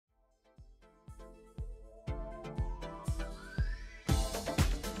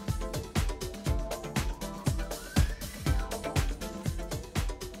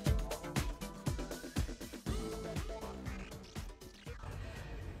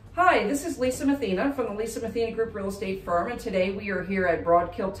Hi, this is Lisa Mathena from the Lisa Mathena Group Real Estate Firm, and today we are here at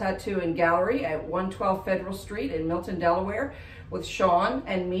Broadkill Tattoo and Gallery at 112 Federal Street in Milton, Delaware with Sean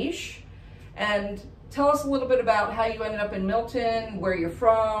and Meesh. And tell us a little bit about how you ended up in Milton, where you're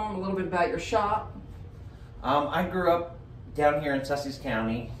from, a little bit about your shop. I grew up down here in Sussex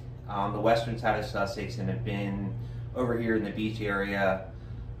County, the western side of Sussex, and have been over here in the beach area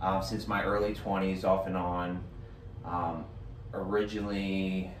since my early 20s, off and on.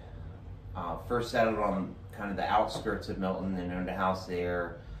 Originally, first settled on kind of the outskirts of Milton and owned a house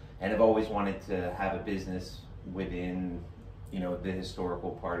there, and have always wanted to have a business within, the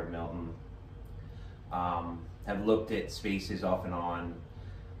historical part of Milton. Have looked at spaces off and on,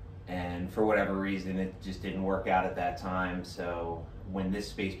 and for whatever reason it just didn't work out at that time. So when this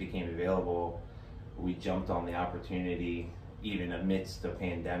space became available, we jumped on the opportunity, even amidst the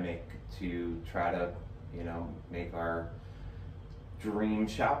pandemic, to try to make our dream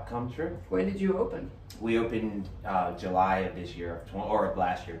shop come true. When did you open? We opened July of this year, or of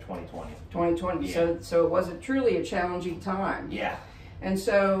last year, 2020. 2020. Yeah. So it wasn't truly a challenging time. Yeah. And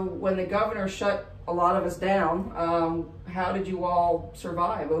so when the governor shut a lot of us down, how did you all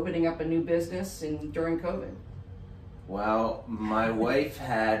survive opening up a new business during COVID? Well, my wife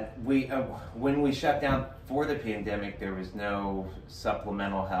when we shut down for the pandemic, there was no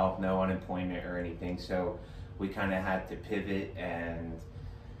supplemental help, no unemployment or anything, so we kind of had to pivot, and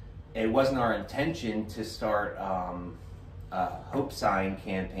it wasn't our intention to start a hope sign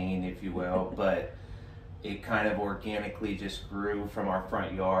campaign, if you will, but it kind of organically just grew from our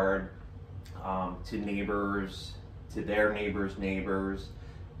front yard to neighbors, to their neighbors' neighbors,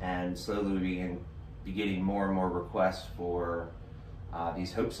 and slowly we began getting more and more requests for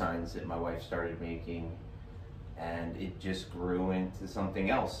these hope signs that my wife started making, and it just grew into something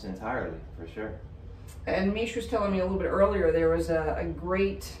else entirely, for sure. And Meesh was telling me a little bit earlier there was a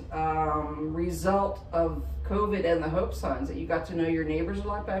great result of COVID and the hope signs, that you got to know your neighbors a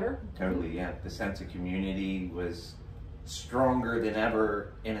lot better. Totally, yeah. The sense of community was stronger than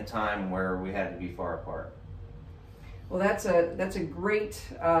ever in a time where we had to be far apart. Well, that's a great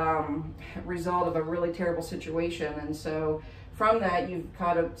result of a really terrible situation, and so from that you've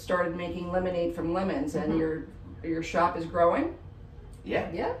kind of started making lemonade from lemons, and your shop is growing.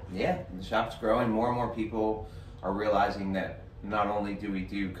 Yeah. The shop's growing. More and more people are realizing that not only do we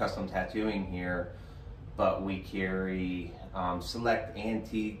do custom tattooing here, but we carry select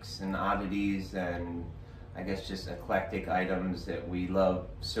antiques and oddities, and I guess just eclectic items that we love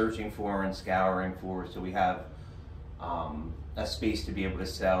searching for and scouring for. So we have a space to be able to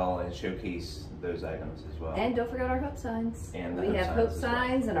sell and showcase those items as well. And don't forget our hope signs. And we have hope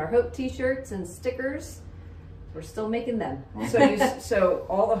signs and our hope t-shirts and stickers. We're still making them. So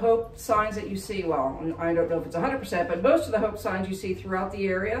all the hope signs that you see, well, I don't know if it's 100%, but most of the hope signs you see throughout the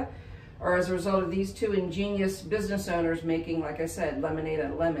area are as a result of these two ingenious business owners making, like I said, lemonade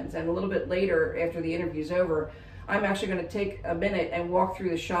out of lemons. And a little bit later, after the interview's over, I'm actually going to take a minute and walk through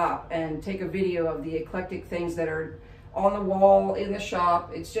the shop and take a video of the eclectic things that are on the wall in the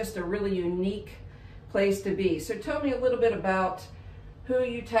shop. It's just a really unique place to be. So tell me a little bit about who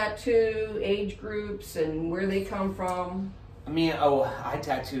you tattoo, age groups, and where they come from. I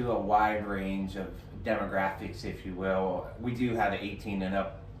tattoo a wide range of demographics, if you will. We do have an 18 and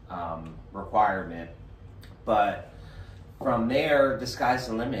up requirement, but from there, the sky's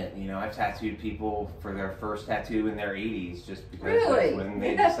the limit. I've tattooed people for their first tattoo in their 80s, just because that's when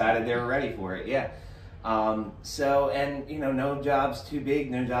they decided they were ready for it. Yeah. No job's too big,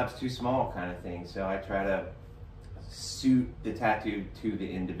 no job's too small, kind of thing. So I try to suit the tattoo to the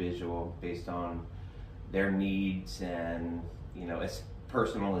individual based on their needs and it's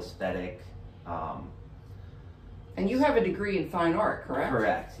personal aesthetic. And you have a degree in fine art, correct?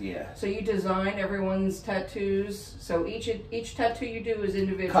 Correct, yeah. So you design everyone's tattoos. So each tattoo you do is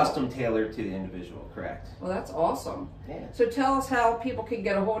individual. Custom tailored to the individual, correct. Well, that's awesome. Yeah. So tell us how people can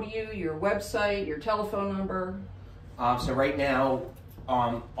get a hold of you, your website, your telephone number. So right now,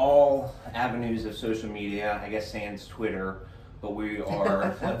 on all avenues of social media, I guess sans Twitter, but we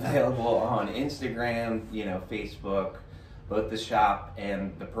are available on Instagram, Facebook, both the shop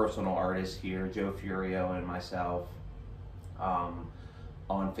and the personal artist here, Joe Furio and myself, on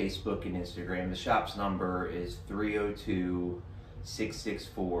Facebook and Instagram. The shop's number is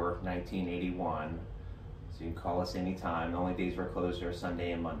 302-664-1981. So you can call us anytime. The only days we're closed are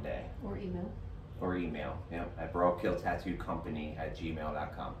Sunday and Monday. Or email. At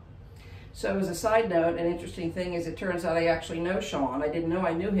broadkilltattoocompany@gmail.com. So as a side note, an interesting thing is it turns out I actually know Sean. I didn't know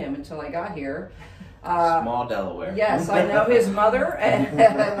I knew him until I got here. Small Delaware. Yes, I know his mother, and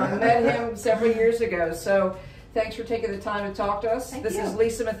I met him several years ago. So Thanks for taking the time to talk to us. This is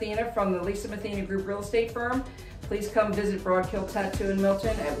Lisa Mathena from the Lisa Mathena Group Real Estate Firm. Please come visit Broadkill Tattoo in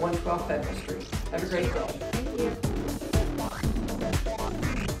Milton at 112 Federal Street. Have a great day. Thank you.